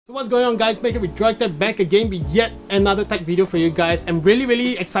So what's going on, guys? Magsafe with Droid back again with yet another tech video for you guys. I'm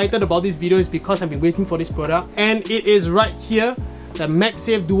really excited about this video is because I've been waiting for this product, and it is right here, the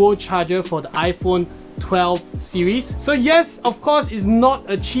Magsafe dual charger for the iPhone 12 series. So yes, of course, it's not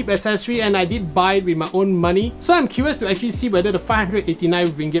a cheap accessory and I did buy it with my own money. So I'm curious to actually see whether the 589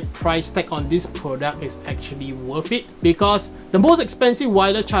 ringgit price tag on this product is actually worth it, because the most expensive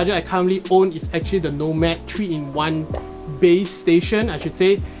wireless charger I currently own is actually the Nomad 3-in-1 base station, I should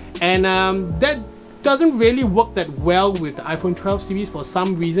say, and that doesn't really work that well with the iPhone 12 series for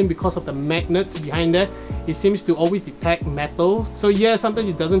some reason. Because of the magnets behind there, it seems to always detect metal. So yeah, sometimes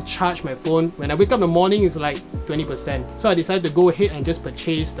it doesn't charge my phone. When I wake up in the morning, it's like 20%. So I decided to go ahead and just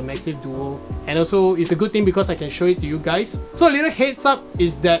purchase the Magsafe Duo, and also it's a good thing because I can show it to you guys. So a little heads up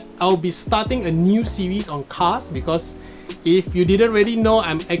is that I'll be starting a new series on cars, because if you didn't already know,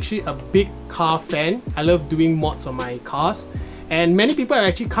 I'm actually a big car fan. I love doing mods on my cars, and many people have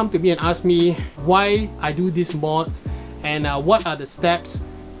actually come to me and asked me why I do these mods and what are the steps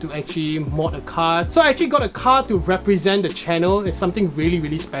to actually mod a car. So I actually got a car to represent the channel. It's something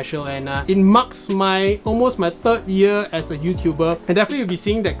really special, and it marks almost my 3rd year as a YouTuber, and definitely you'll be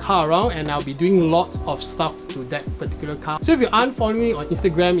seeing that car around, and I'll be doing lots of stuff to that particular car. So if you aren't following me on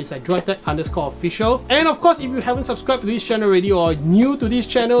Instagram, it's at droid_official. And of course, if you haven't subscribed to this channel already or new to this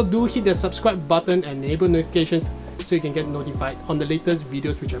channel, do hit the subscribe button and enable notifications so you can get notified on the latest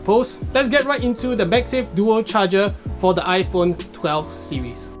videos which I post. Let's get right into the Magsafe dual charger for the iPhone 12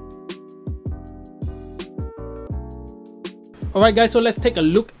 series. Alright guys, so let's take a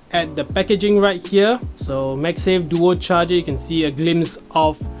look at the packaging right here. So Magsafe dual charger, you can see a glimpse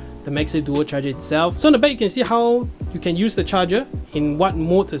of the Magsafe dual charger itself. So on the back you can see how you can use the charger in what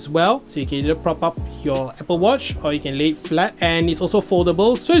modes as well. So you can either prop up your Apple Watch or you can lay it flat, and it's also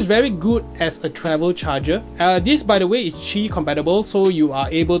foldable, so it's very good as a travel charger. This, by the way, is Qi compatible, so you are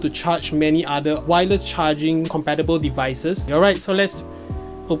able to charge many other wireless charging compatible devices. Alright, so let's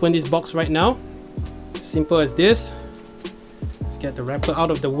open this box right now. Simple as this. Let's get the wrapper out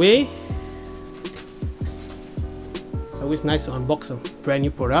of the way. It's always nice to unbox a brand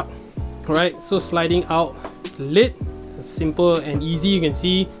new product. Alright, so sliding out the lid, it's simple and easy. You can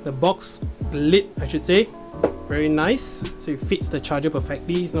see the box lid, I should say, very nice, so it fits the charger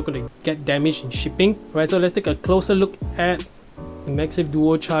perfectly. It's not going to get damaged in shipping. Right, so let's take a closer look at the Magsafe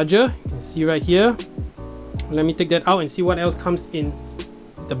dual charger. You can see right here. Let me take that out and see what else comes in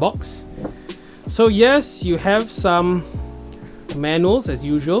the box. So yes, you have some manuals as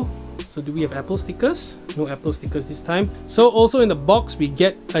usual. So do we have Apple stickers? No Apple stickers this time. So also in the box we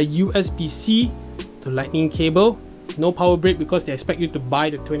get a USB-C to lightning cable. No power brick because they expect you to buy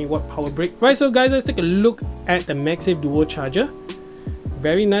the 20-watt power brick. Right, so guys, let's take a look at the Magsafe dual charger.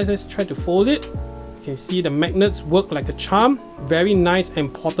 Very nice. Let's try to fold it. You can see the magnets work like a charm. Very nice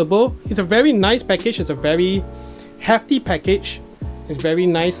and portable. It's a very nice package. It's a very hefty package. It's very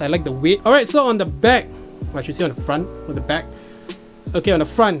nice. I like the weight. Alright, so on the back, I should say on the front or the back. Okay, on the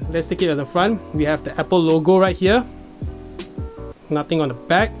front, let's take it on the front. We have the Apple logo right here. Nothing on the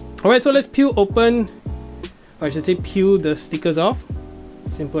back. Alright, so let's peel open, or I should say peel the stickers off.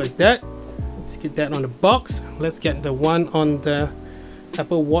 Simple as that. Let's get that on the box. Let's get the one on the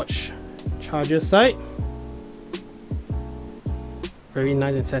Apple Watch charger side. Very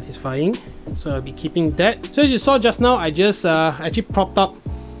nice and satisfying. So I'll be keeping that. So as you saw just now, I just actually propped up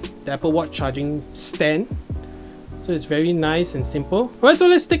the Apple Watch charging stand. So it's very nice and simple. Alright, so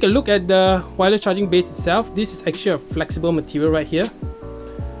let's take a look at the wireless charging base itself. This is actually a flexible material right here.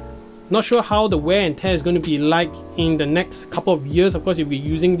 Not sure how the wear and tear is going to be like in the next couple of years. Of course, you'll be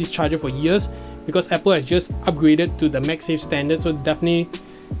using this charger for years because Apple has just upgraded to the Magsafe standard. So definitely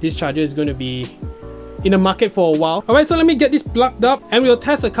this charger is going to be in the market for a while. Alright, so let me get this plugged up and we'll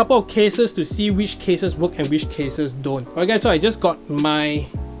test a couple of cases to see which cases work and which cases don't. Alright guys, so I just got my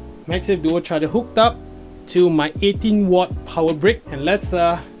Magsafe dual charger hooked up to my 18-watt power brick, and let's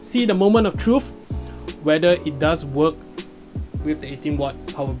see the moment of truth whether it does work with the 18-watt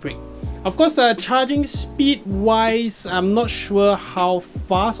power brick. Of course, charging speed wise, I'm not sure how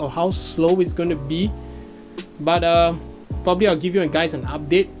fast or how slow it's going to be, but probably I'll give you guys an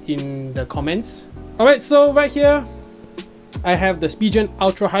update in the comments. Alright, so right here I have the SpeedGen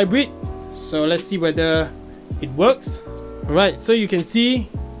Ultra Hybrid, so let's see whether it works. Alright, so you can see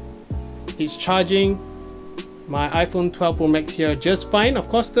it's charging my iPhone 12 Pro Max here just fine. Of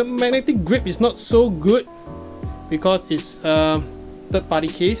course, the magnetic grip is not so good because it's a third-party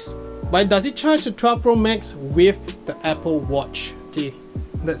case, but does it charge the 12 Pro Max with the Apple Watch? Okay,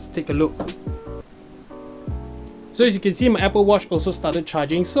 let's take a look. So as you can see, my Apple Watch also started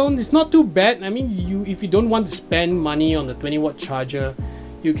charging, so it's not too bad. I mean, if you don't want to spend money on the 20-watt charger,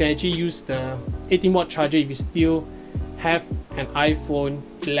 you can actually use the 18-watt charger if you still have an iPhone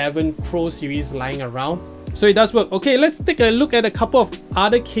 11 Pro series lying around. So it does work. Okay, let's take a look at a couple of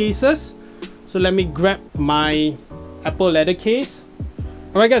other cases. So let me grab my Apple leather case.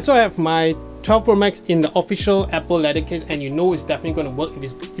 Alright guys, so I have my 12 Pro Max in the official Apple leather case, and you know it's definitely going to work.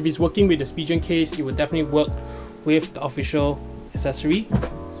 If it's working with the Spigen case, it will definitely work with the official accessory.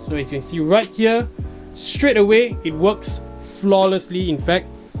 So as you can see right here, straight away it works flawlessly, in fact.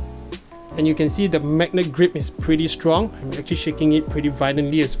 And you can see the magnet grip is pretty strong. I'm actually shaking it pretty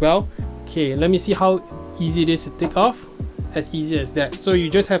violently as well. Okay, let me see how easy it is to take off. As easy as that. So you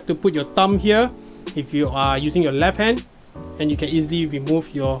just have to put your thumb here if you are using your left hand, and you can easily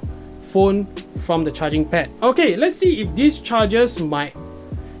remove your phone from the charging pad. Okay, let's see if this charges my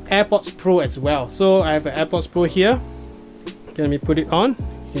AirPods Pro as well. So I have an AirPods Pro here. Okay, let me put it on.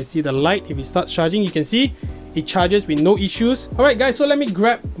 You can see the light. If it starts charging, you can see it charges with no issues. Alright guys, so let me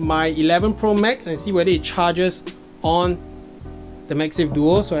grab my 11 Pro Max and see whether it charges on the Magsafe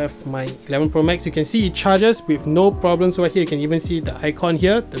Duo. So I have my 11 Pro Max. You can see it charges with no problems. So right here you can even see the icon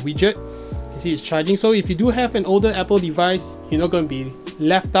here, the widget. You see it's charging. So if you do have an older Apple device, you're not going to be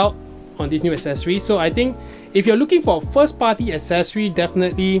left out on this new accessory. So I think if you're looking for a first party accessory,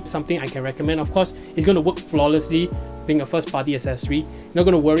 definitely something I can recommend. Of course, it's going to work flawlessly being a first party accessory. You're not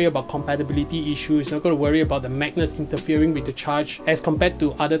going to worry about compatibility issues. You're not going to worry about the magnets interfering with the charge as compared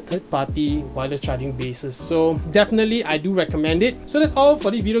to other third party wireless charging bases. So definitely I do recommend it. So that's all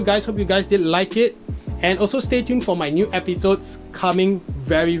for this video guys. Hope you guys did like it. And also stay tuned for my new episodes coming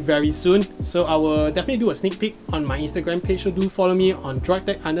very soon. So I will definitely do a sneak peek on my Instagram page. So do follow me on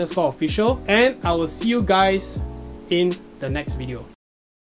droidtech_official. And I will see you guys in the next video.